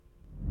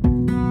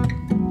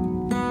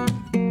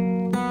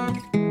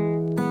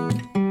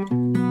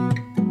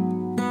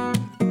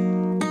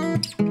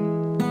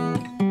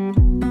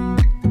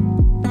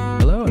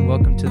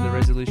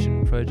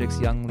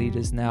Politics Young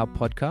Leaders Now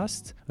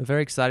podcast. We're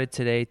very excited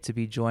today to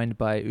be joined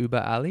by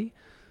Ubah Ali.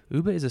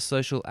 Ubah is a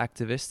social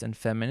activist and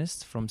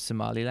feminist from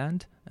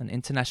Somaliland, an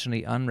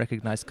internationally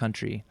unrecognized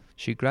country.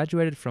 She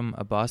graduated from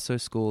Abaarso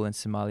School in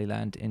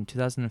Somaliland in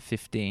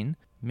 2015,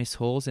 Miss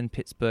Halls in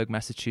Pittsburgh,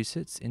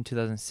 Massachusetts in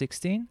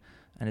 2016,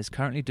 and is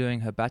currently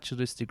doing her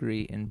bachelor's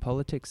degree in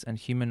politics and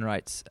human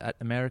rights at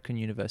American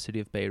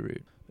University of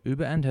Beirut.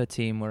 Ubah and her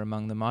team were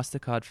among the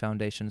MasterCard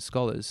Foundation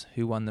scholars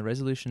who won the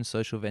Resolution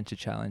Social Venture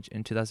Challenge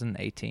in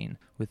 2018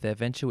 with their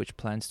venture which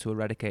plans to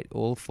eradicate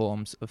all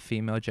forms of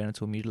female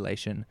genital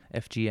mutilation,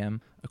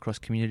 FGM, across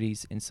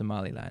communities in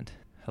Somaliland.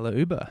 Hello,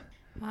 Ubah.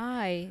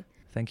 Hi.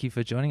 Thank you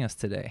for joining us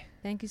today.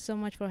 Thank you so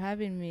much for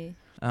having me.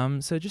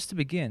 So just to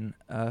begin,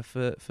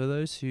 for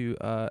those who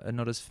are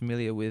not as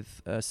familiar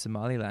with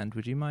Somaliland,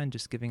 would you mind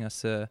just giving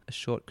us a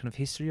short kind of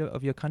history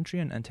of your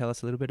country and tell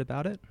us a little bit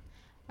about it?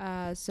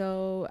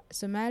 So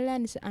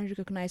Somaliland is an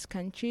unrecognized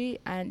country,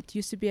 and it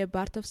used to be a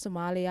part of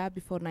Somalia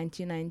before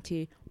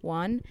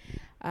 1991.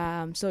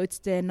 So it's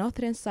the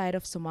northern side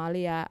of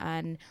Somalia,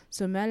 and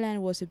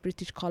Somaliland was a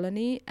British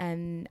colony,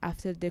 and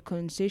after the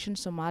colonization,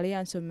 Somalia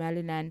and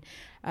Somaliland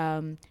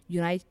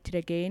united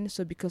again.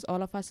 So because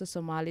all of us are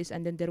Somalis,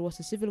 and then there was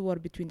a civil war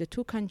between the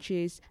two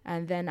countries,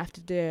 and then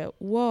after the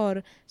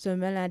war,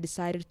 Somaliland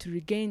decided to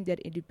regain their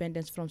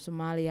independence from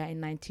Somalia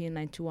in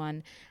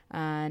 1991,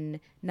 and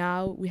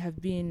now we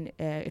have been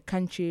a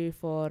country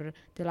for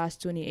the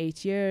last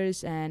 28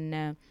 years,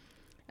 and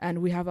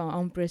we have our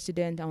own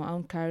president, our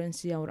own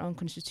currency, our own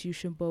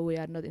constitution, but we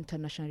are not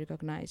internationally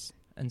recognized.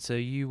 And so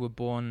you were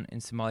born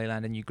in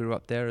Somaliland and you grew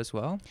up there as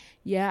well?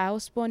 Yeah, I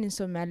was born in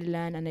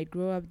Somaliland and I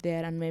grew up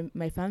there, and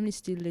my family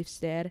still lives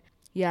there.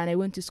 Yeah, and I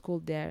went to school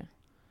there.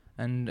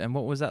 And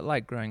what was that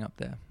like growing up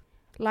there?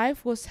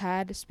 Life was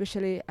hard,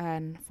 especially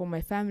for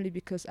my family,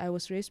 because I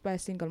was raised by a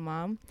single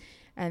mom,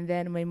 and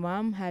then my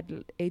mom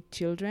had 8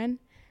 children,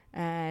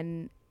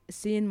 and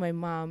seeing my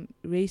mom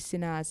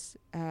raising us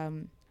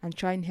and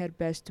trying her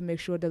best to make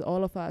sure that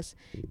all of us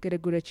get a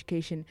good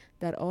education,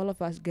 that all of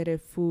us get a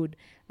food,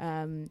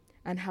 and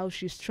how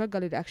she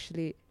struggled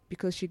actually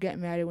because she got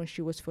married when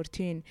she was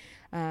 14.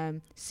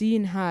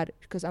 Seeing her,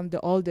 because I'm the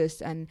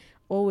oldest, and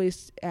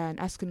always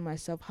asking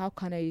myself, how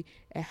can I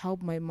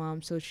help my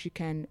mom so she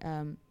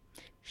can,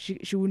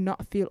 she will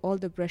not feel all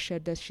the pressure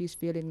that she's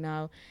feeling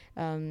now.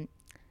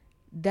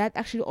 That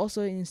actually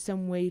also in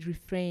some way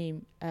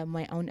reframe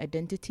my own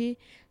identity,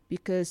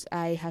 because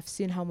I have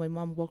seen how my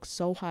mom worked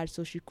so hard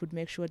so she could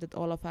make sure that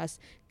all of us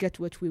get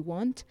what we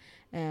want.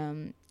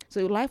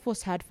 So life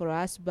was hard for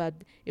us, but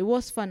it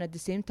was fun at the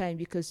same time,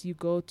 because you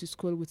go to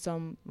school with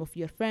some of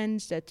your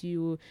friends that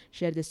you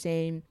share the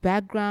same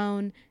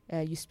background,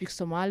 you speak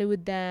Somali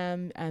with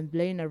them and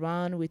playing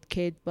around with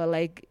kids. But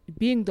like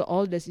being the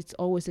oldest, it's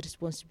always a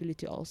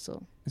responsibility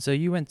also. So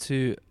you went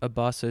to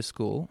Abaarso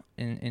School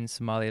in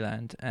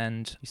Somaliland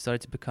and you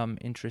started to become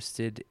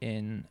interested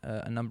in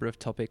a number of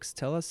topics.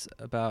 Tell us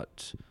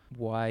about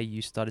why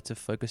you started to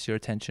focus your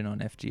attention on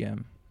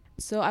FGM.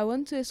 So I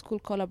went to a school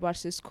called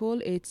Abaarso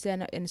School. It's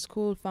a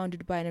school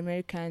founded by an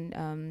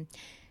American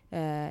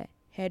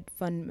head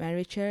fund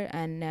manager,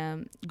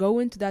 and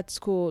going to that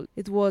school,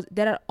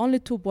 there are only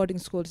 2 boarding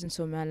schools in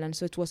Somaliland,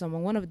 so it was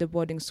among one of the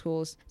boarding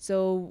schools.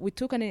 So we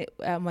took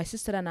my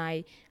sister and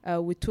I,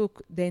 we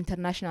took the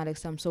international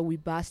exam, so we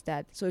passed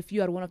that. So if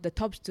you are one of the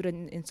top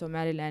students in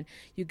Somaliland,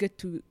 you get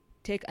to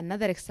take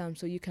another exam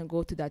so you can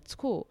go to that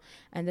school.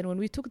 And then when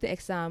we took the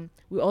exam,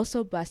 we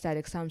also passed that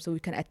exam so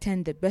we can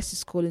attend the best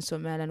school in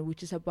Somaliland,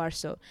 which is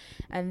Abaarso.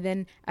 And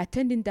then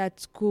attending that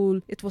school,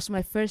 it was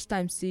my first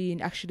time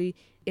seeing actually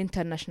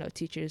international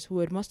teachers who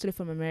were mostly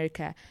from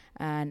America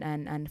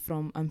and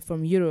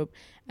from Europe,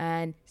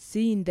 and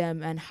seeing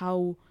them and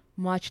how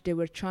much they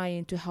were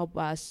trying to help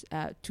us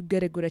to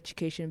get a good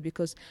education,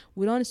 because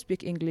we don't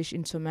speak English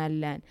in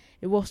Somaliland.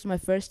 It was my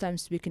first time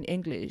speaking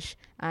English,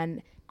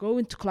 and go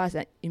into class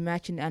and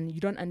imagine, and you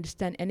don't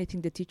understand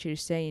anything the teacher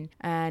is saying.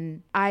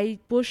 And I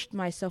pushed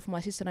myself, my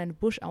sister and I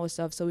pushed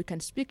ourselves so we can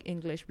speak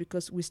English,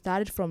 because we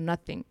started from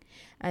nothing.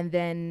 And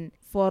then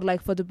for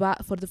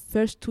the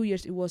first 2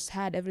 years, it was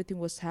hard. Everything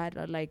was hard.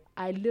 Like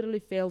I literally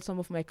failed some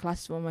of my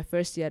classes for my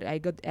first year. I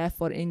got F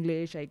for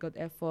English. I got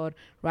F for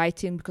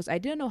writing, because I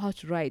didn't know how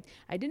to write.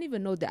 I didn't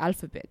even know the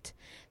alphabet.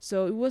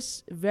 So it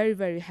was very,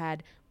 very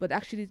hard. But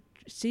actually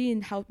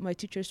seeing how my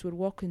teachers were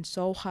working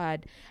so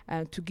hard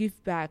to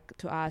give back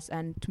to us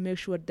and to make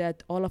sure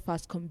that all of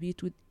us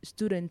compete with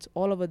students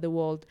all over the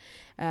world,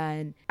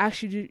 and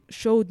actually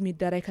showed me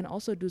that I can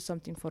also do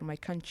something for my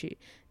country,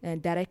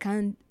 and that I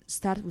can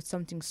start with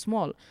something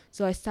small.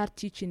 So I start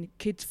teaching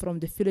kids from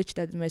the village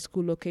that my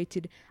school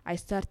located. I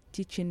start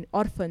teaching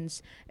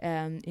orphans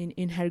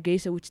in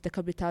Hargeisa, which is the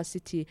capital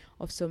city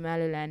of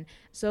Somaliland.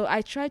 So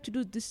I try to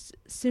do this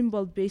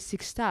simple,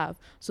 basic stuff.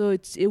 So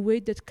it's a way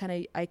that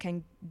I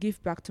can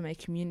give back to my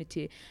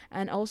community.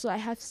 And also I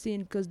have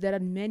seen, because there are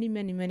many,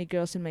 many, many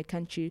girls in my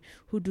country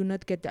who do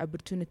not get the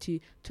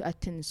opportunity to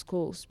attend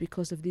schools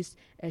because of this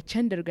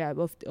gender gap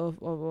of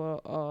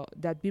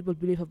that people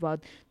believe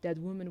about, that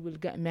women will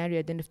get married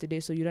at the end of the day,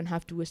 so you don't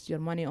have to waste your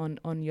money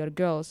on your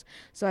girls.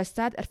 So I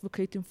started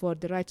advocating for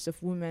the rights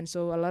of women,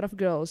 so a lot of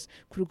girls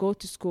could go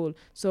to school.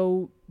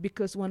 So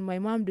because when my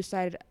mom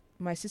decided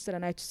my sister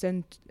and I to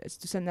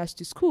send us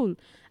to school,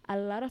 a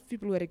lot of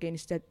people were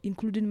against that,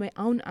 including my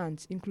own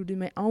aunts, including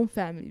my own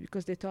family,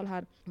 because they told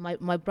her,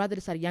 my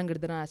brothers are younger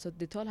than us, so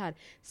they told her,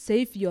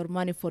 save your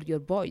money for your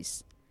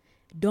boys.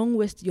 Don't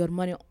waste your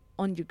money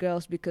on your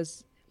girls,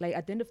 because like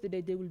at the end of the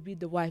day, they will be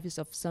the wives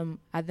of some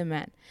other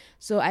man.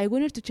 So I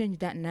wanted to change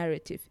that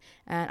narrative,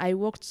 and I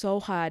worked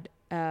so hard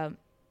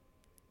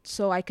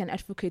so I can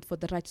advocate for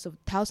the rights of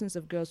thousands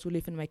of girls who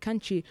live in my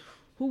country,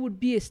 who would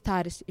be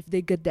stars if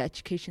they get the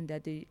education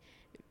that they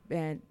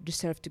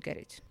deserve to get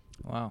it.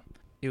 Wow.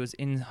 It was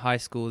in high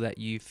school that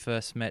you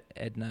first met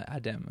Edna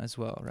Adem as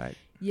well, right?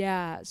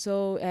 Yeah,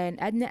 so and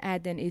Edna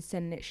Adem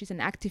she's an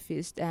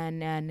activist,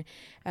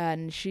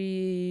 and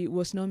she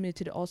was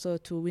nominated also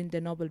to win the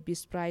Nobel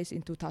Peace Prize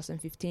in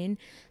 2015.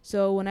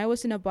 So when I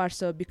was in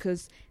Abaarso,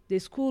 because the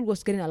school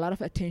was getting a lot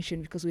of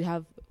attention because we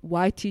have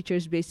white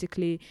teachers,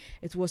 basically,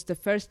 it was the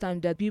first time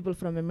that people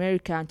from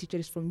America and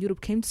teachers from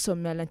Europe came to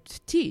Somaliland to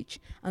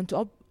teach and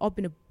to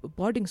open a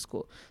boarding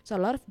school. So a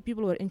lot of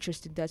people were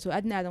interested in that. So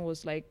Edna Adem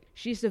was like,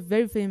 she's a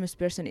very famous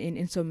person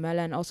in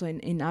Somaliland, also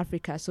in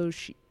Africa. So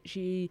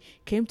she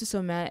came to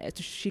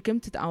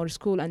our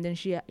school, and then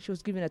she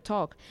was giving a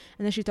talk,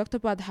 and then she talked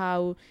about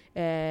how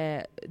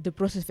the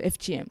process of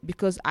FGM,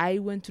 because I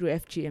went through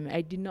FGM.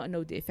 I did not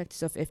know the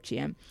effects of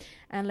FGM,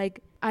 and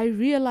like I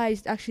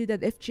realized actually that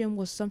FGM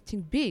was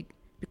something big,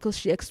 because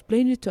she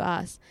explained it to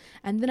us.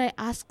 And then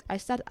I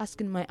started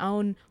asking my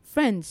own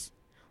friends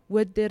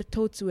what their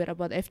thoughts were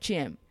about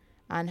FGM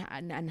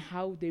and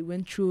how they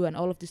went through and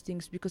all of these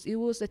things, because it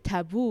was a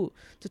taboo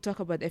to talk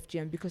about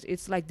FGM, because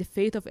it's like the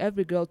fate of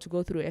every girl to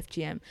go through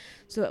FGM.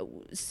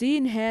 So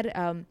seeing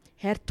her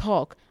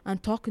talk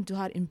and talking to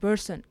her in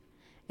person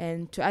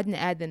and to Edna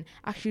Adem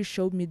actually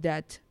showed me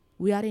that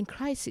we are in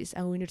crisis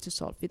and we need to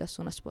solve it as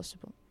soon as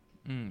possible.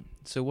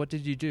 So what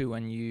did you do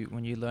when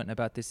you learned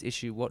about this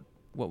issue? What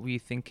were you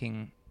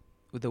thinking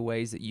were the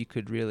ways that you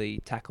could really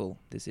tackle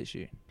this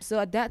issue? So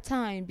at that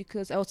time,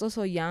 because I was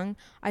also young,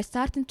 I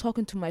started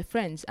talking to my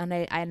friends, and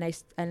I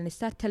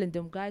started telling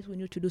them, guys, we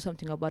need to do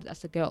something about it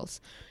as a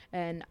girls.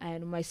 And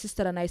my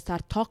sister and I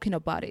start talking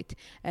about it,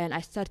 and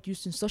I start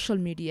using social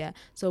media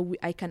so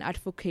I can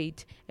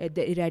advocate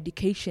the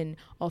eradication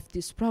of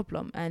this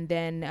problem. And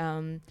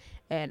then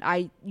and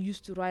I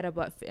used to write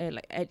about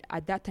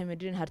at that time I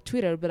didn't have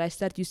Twitter, but I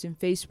started using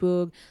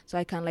Facebook so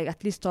I can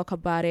at least talk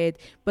about it.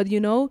 But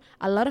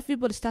a lot of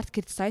people start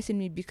criticizing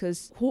me,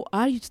 because who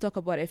are you to talk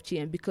about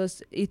FGM?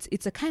 Because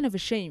it's a kind of a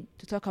shame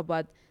to talk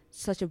about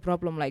such a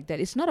problem like that.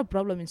 It's not a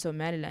problem in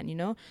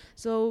Somaliland,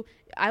 So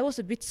I was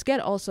a bit scared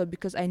also,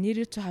 because I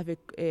needed to have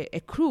a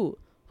crew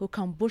who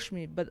can push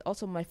me, but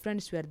also my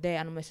friends were there,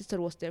 and my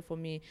sister was there for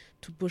me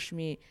to push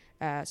me,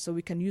 so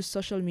we can use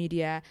social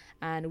media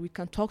and we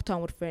can talk to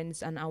our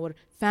friends and our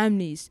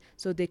families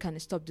so they can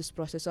stop this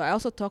process. So I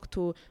also talked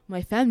to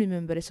my family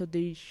members, so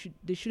they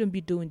shouldn't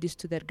be doing this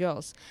to their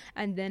girls.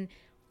 And then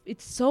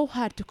it's so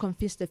hard to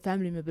convince the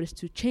family members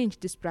to change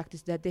this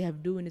practice that they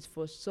have doing it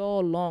for so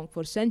long,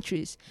 for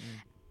centuries.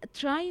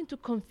 Trying to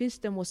convince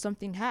them was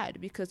something hard,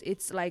 because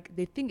it's like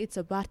they think it's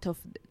a part of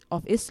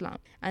Islam,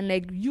 and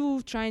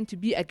you trying to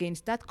be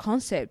against that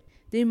concept,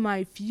 they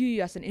might view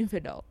you as an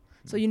infidel.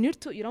 So you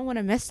don't want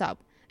to mess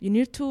up. You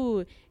need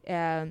to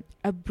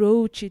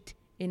approach it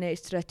in a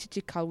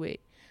strategical way.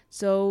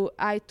 So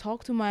I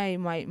talked to my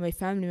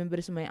family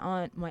members, my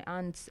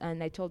aunts,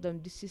 and I told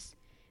them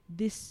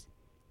this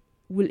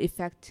will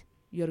affect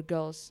your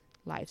girls'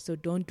 life, so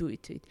don't do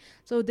it to it.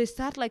 So they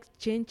start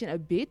changing a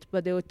bit,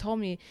 but they would tell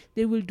me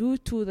they will do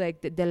to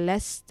the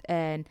less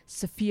and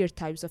severe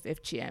types of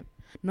FGM,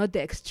 not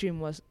the extreme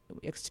one,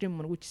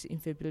 which is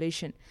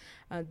infibulation.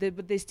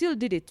 But they still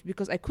did it,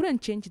 because I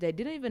couldn't change it. I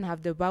didn't even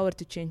have the power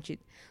to change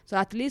it. So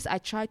at least I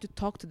tried to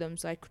talk to them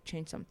so I could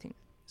change something.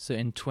 So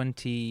in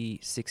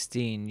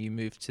 2016, you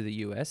moved to the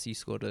US. You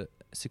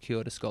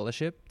secured a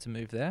scholarship to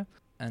move there,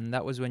 and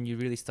that was when you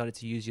really started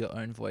to use your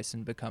own voice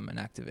and become an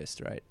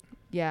activist, right?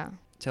 Yeah.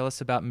 Tell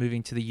us about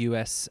moving to the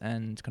US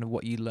and kind of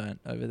what you learned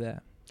over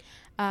there.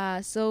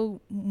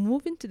 So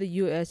moving to the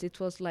US, it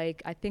was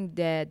I think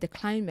the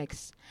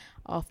climax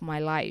of my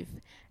life,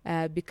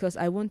 because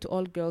I went to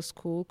all-girls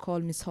school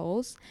called Miss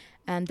Halls,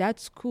 and that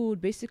school,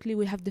 basically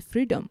we have the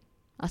freedom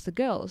as the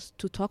girls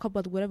to talk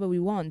about whatever we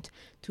want,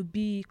 to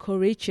be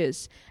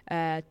courageous,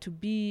 to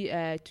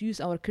use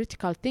our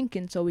critical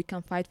thinking so we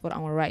can fight for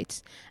our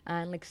rights.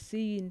 And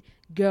seeing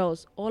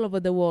girls all over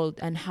the world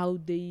and how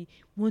they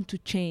want to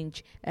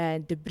change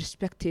the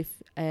perspective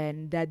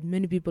and that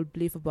many people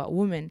believe about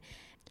women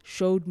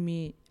showed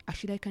me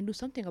actually I can do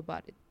something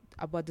about it,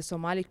 about the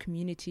Somali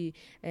community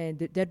and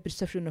their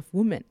perception of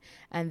women.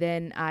 And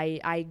then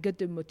I got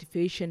the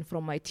motivation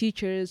from my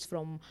teachers,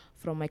 from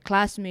my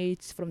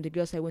classmates, from the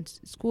girls I went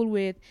to school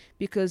with,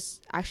 because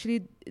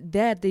actually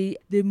there they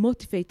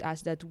motivate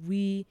us that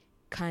we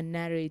can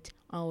narrate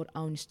our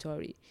own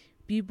story.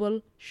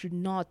 People should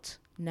not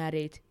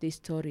narrate the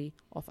story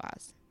of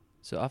us.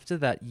 So after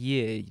that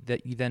year,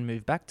 that you then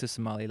moved back to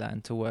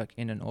Somaliland to work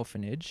in an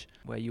orphanage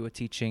where you were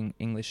teaching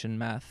English and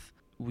math.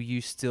 Were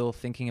you still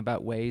thinking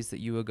about ways that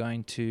you were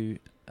going to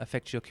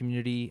affect your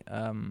community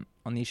on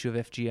the issue of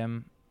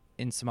FGM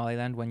in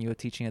Somaliland when you were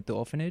teaching at the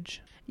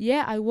orphanage?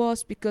 Yeah, I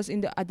was, because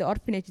at the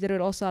orphanage there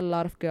were also a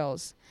lot of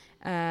girls,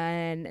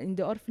 and in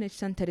the orphanage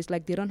center it's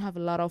like they don't have a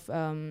lot of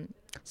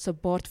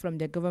support from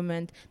the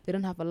government. They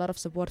don't have a lot of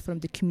support from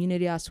the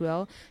community as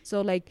well.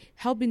 So like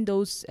helping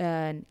those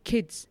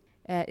kids,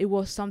 it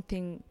was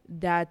something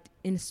that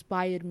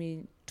inspired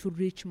me to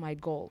reach my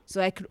goal.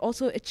 So I could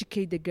also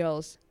educate the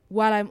girls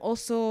while I'm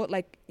also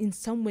like in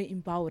some way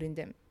empowering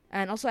them.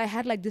 And also I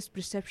had like this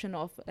perception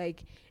of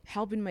like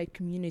helping my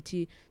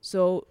community.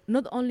 So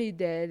not only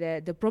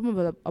the problem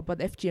about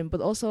FGM,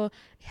 but also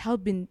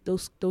helping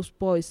those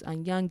boys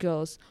and young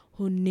girls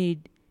who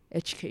need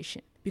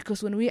education.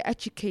 Because when we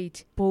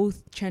educate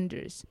both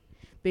genders,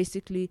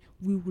 basically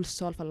we will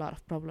solve a lot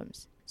of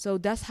problems. So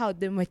that's how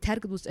my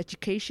target was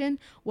education,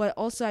 while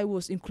also I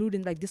was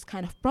including like this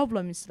kind of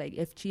problems like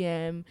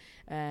FGM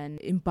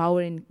and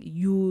empowering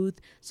youth.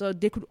 So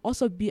they could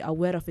also be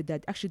aware of it,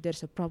 that actually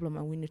there's a problem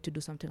and we need to do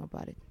something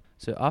about it.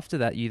 So after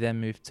that, you then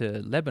moved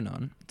to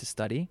Lebanon to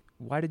study.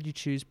 Why did you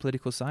choose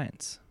political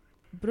science?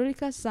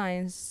 Political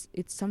science,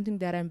 it's something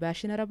that I'm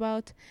passionate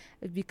about,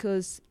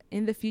 because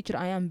in the future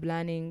I am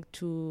planning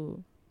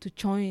to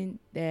join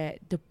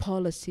the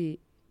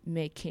policy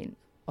making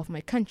of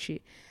my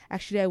country.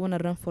 Actually, I want to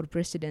run for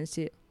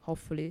presidency,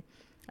 hopefully.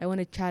 I want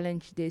to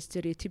challenge the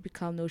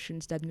stereotypical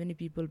notions that many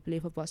people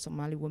believe about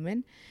Somali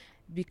women,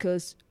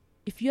 because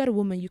if you are a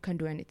woman, you can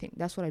do anything.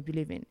 That's what I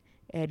believe in.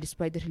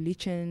 Despite the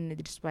religion,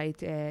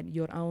 despite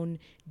your own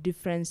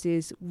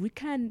differences, we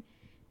can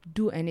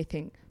do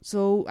anything.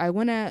 So I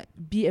want to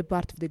be a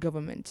part of the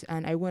government,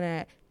 and I want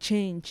to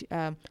change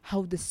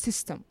how the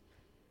system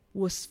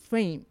was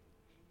framed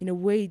in a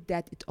way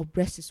that it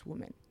oppresses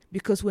women.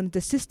 Because when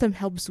the system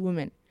helps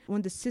women,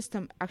 when the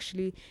system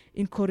actually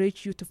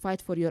encourages you to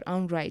fight for your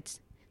own rights,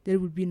 there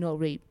will be no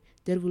rape,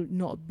 there will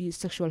not be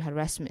sexual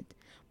harassment.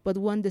 But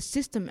when the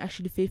system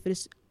actually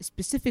favors a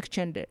specific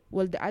gender,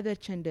 well, the other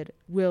gender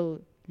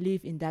will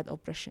live in that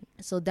oppression.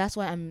 So that's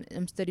why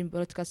I'm studying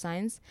political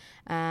science,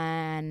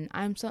 and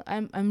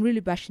I'm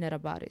really passionate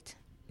about it.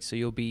 So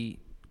you'll be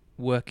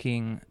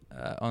working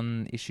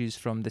on issues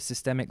from the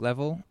systemic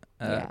level,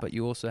 but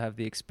you also have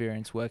the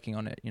experience working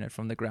on it,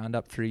 from the ground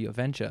up through your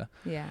venture.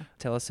 Yeah.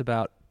 Tell us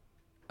about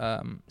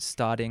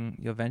starting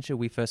your venture.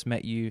 We first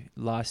met you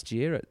last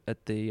year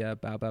at the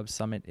Baobab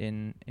Summit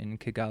in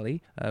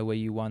Kigali, where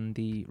you won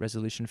the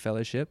Resolution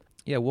Fellowship.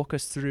 Yeah, walk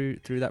us through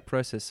that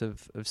process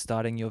of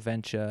starting your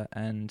venture,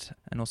 and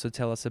also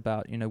tell us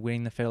about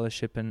winning the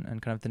fellowship and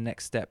kind of the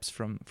next steps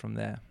from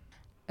there.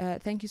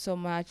 Thank you so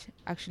much,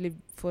 actually,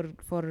 for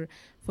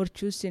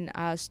choosing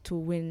us to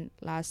win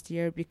last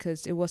year,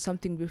 because it was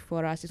something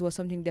before us. It was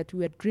something that we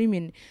were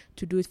dreaming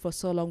to do it for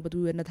so long, but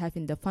we were not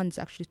having the funds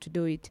actually to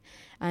do it.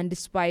 And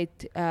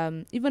despite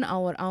even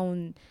our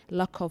own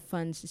lack of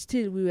funds,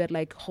 still we were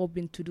like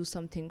hoping to do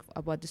something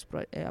about this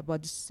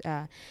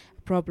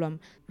problem,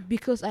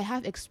 because I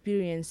have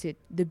experienced it,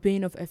 the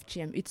pain of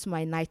FGM. It's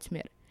my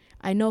nightmare.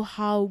 I know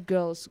how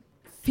girls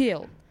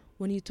feel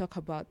when you talk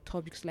about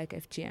topics like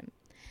FGM.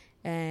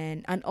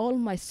 And all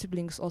my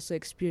siblings also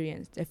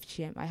experienced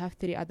FGM. I have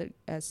 3 other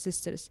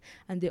sisters,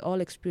 and they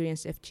all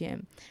experienced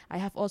FGM. I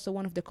have also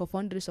one of the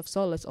co-founders of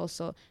Solace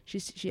also.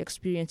 She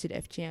experienced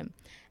FGM.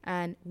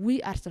 And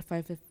we are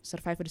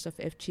survivors of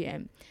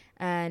FGM.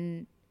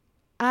 And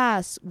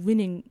us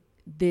winning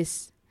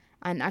this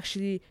and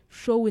actually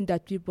showing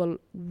that people,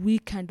 we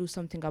can do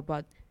something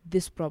about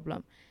this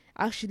problem,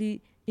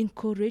 actually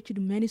encouraged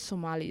many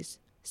Somalis,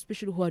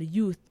 especially who are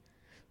youth,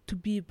 to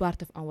be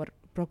part of our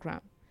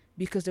program.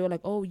 Because they were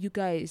like, oh, you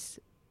guys,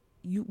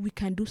 we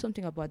can do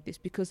something about this.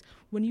 Because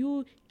when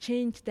you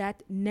change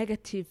that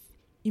negative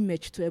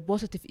image to a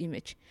positive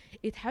image,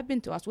 it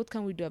happened to us. What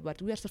can we do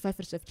about it? We are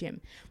survivors of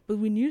FGM. But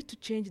we need to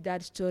change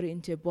that story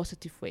into a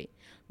positive way.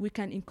 We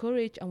can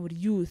encourage our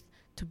youth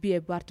to be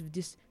a part of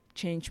these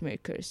change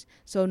makers.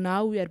 So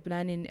now we are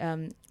planning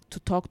to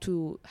talk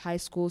to high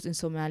schools in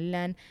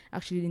Somaliland,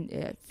 actually in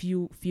a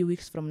few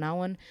weeks from now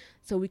on.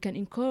 So we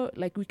can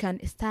we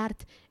can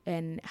start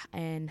an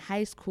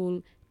high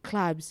school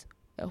clubs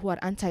who are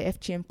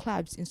anti-FGM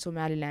clubs in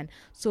Somaliland,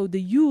 so the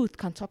youth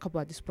can talk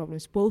about these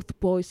problems, both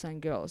boys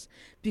and girls,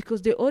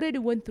 because they already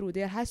went through,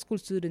 their high school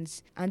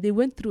students, and they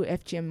went through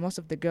FGM, most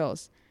of the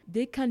girls.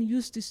 They can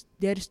use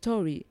their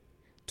story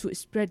to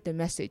spread the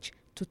message,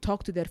 to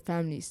talk to their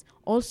families.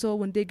 Also,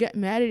 when they get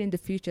married in the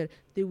future,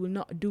 they will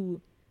not do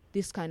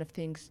these kind of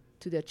things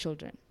to their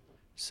children.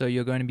 So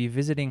you're going to be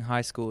visiting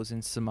high schools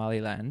in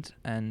Somaliland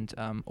and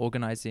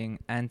organizing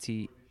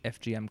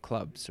anti-FGM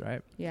clubs,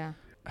 right? Yeah.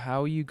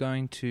 How are you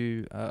going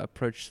to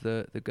approach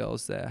the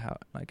girls there?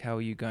 How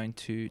are you going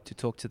to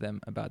talk to them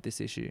about this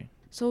issue?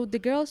 So the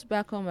girls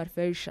back home are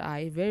very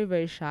shy, very,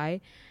 very shy.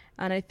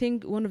 And I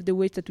think one of the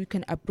ways that we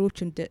can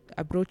approach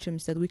them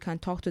is that we can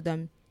talk to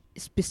them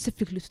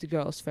specifically to the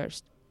girls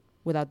first,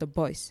 without the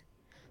boys.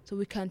 So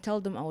we can tell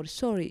them our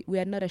story. We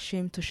are not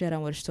ashamed to share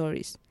our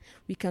stories.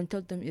 We can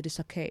tell them it is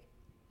okay.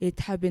 It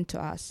happened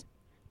to us.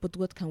 But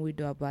what can we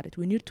do about it?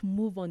 We need to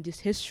move on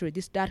this history,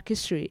 this dark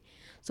history,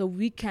 so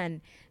we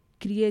can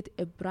create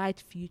a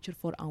bright future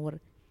for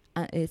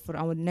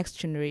our next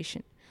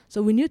generation.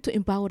 So we need to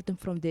empower them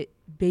from the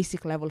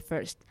basic level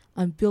first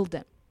and build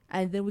them.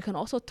 And then we can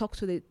also talk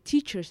to the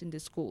teachers in the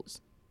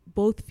schools,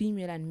 both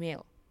female and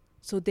male,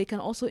 so they can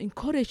also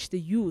encourage the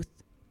youth,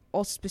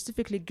 or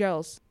specifically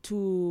girls,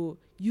 to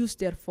use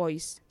their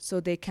voice so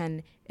they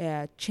can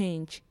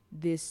change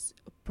this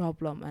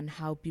problem and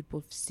how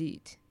people see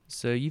it.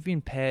 So you've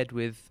been paired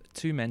with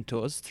 2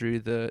 mentors through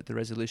the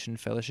Resolution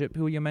Fellowship.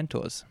 Who are your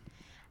mentors?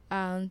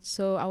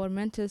 So our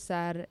mentors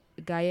are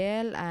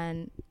Gael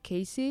and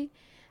Casey.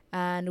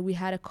 And we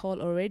had a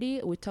call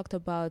already. We talked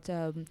about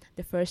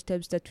the first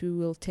steps that we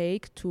will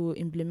take to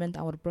implement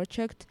our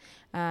project,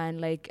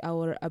 and like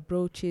our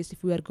approaches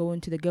if we are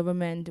going to the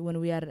government, when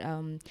we are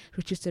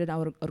registered in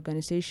our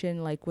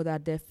organization, like what are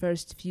the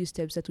first few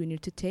steps that we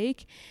need to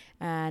take,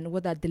 and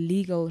what are the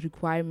legal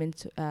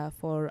requirements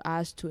for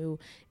us to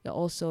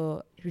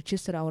also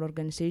register our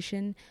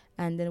organization.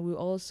 And then we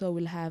also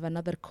will have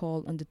another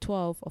call on the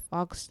 12th of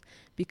August,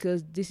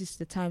 because this is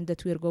the time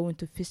that we are going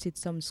to visit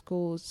some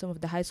schools, some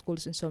of the high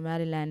schools in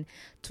Somaliland,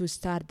 to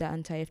start the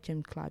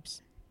anti-FGM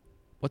clubs.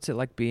 What's it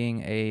like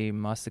being a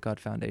MasterCard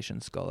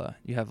Foundation scholar?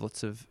 You have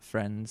lots of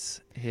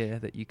friends here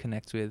that you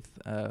connect with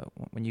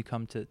when you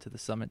come to the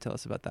summit. Tell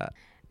us about that.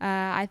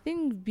 I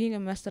think being a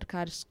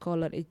MasterCard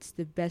scholar, it's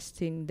the best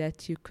thing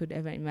that you could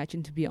ever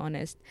imagine, to be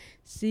honest.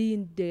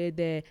 Seeing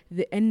the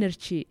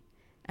energy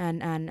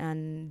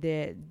and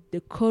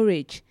the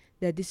courage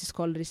that these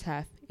scholars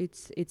have,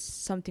 it's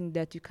something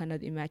that you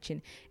cannot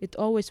imagine. It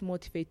always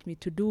motivates me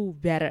to do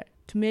better,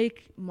 to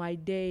make my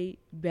day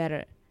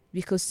better,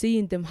 because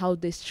seeing them how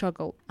they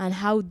struggle and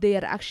how they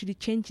are actually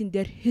changing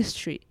their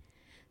history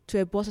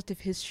to a positive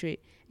history,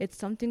 it's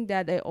something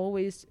that I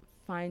always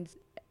find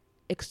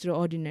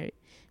extraordinary,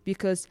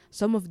 because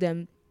some of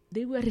them,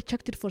 they were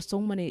rejected for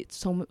so many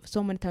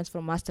times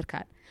from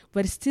MasterCard,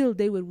 but still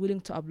they were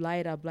willing to apply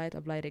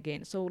it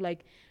again. So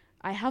like,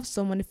 I have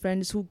so many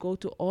friends who go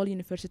to all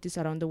universities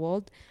around the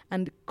world,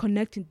 and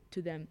connecting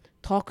to them,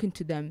 talking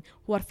to them,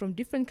 who are from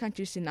different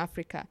countries in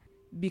Africa,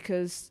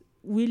 because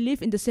we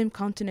live in the same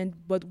continent,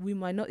 but we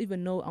might not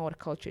even know our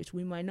cultures.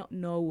 We might not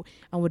know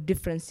our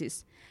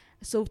differences.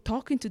 So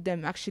talking to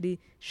them actually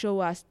show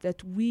us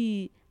that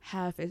we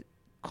have a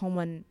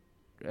common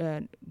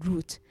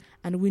root,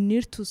 and we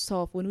need to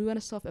solve, when we want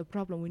to solve a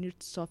problem, we need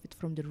to solve it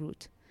from the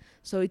root.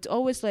 So it's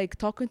always like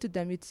talking to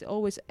them, it's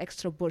always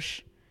extra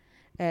push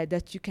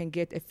that you can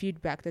get, a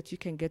feedback that you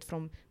can get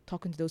from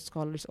talking to those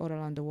scholars all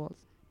around the world.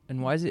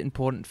 And why is it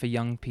important for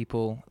young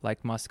people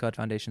like MasterCard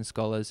Foundation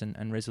scholars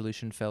and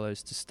Resolution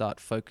Fellows to start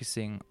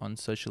focusing on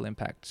social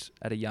impact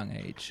at a young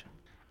age?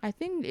 I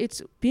think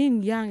it's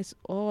being young is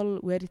all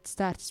where it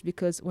starts,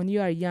 because when you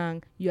are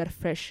young, you are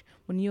fresh.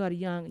 When you are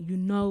young, you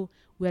know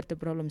where the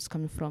problem is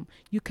coming from.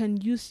 You can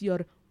use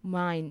your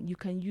mind, you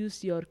can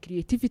use your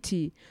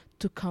creativity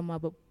to come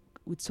up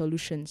with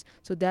solutions.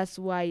 So that's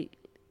why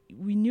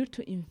we need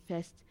to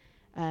invest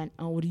in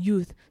our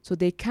youth, so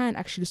they can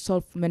actually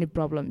solve many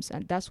problems.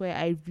 And that's why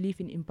I believe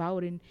in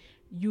empowering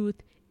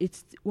youth.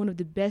 It's one of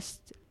the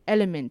best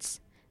elements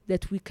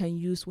that we can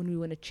use when we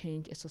want to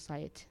change a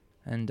society.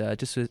 And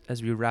just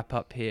as we wrap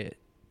up here,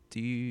 do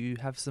you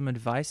have some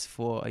advice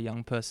for a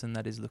young person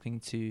that is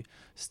looking to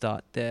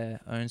start their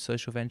own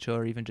social venture,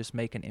 or even just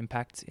make an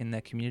impact in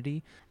their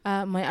community?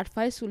 My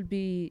advice will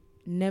be,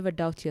 never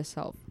doubt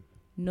yourself.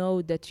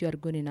 Know that you are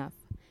good enough.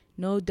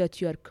 Know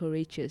that you are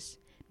courageous.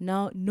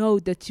 Now know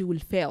that you will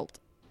fail,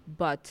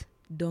 but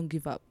don't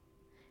give up.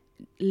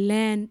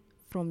 Learn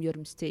from your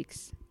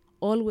mistakes.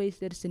 Always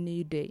there is a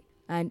new day,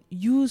 and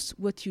use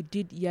what you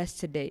did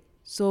yesterday,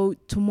 so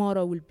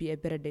tomorrow will be a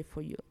better day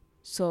for you.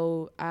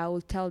 So I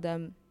will tell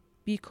them,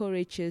 be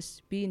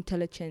courageous, be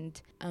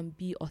intelligent, and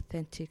be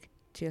authentic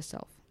to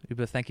yourself.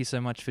 Ubah, thank you so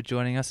much for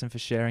joining us and for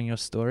sharing your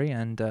story,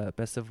 and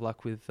best of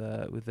luck with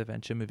the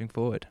venture moving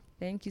forward.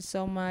 Thank you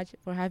so much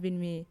for having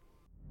me.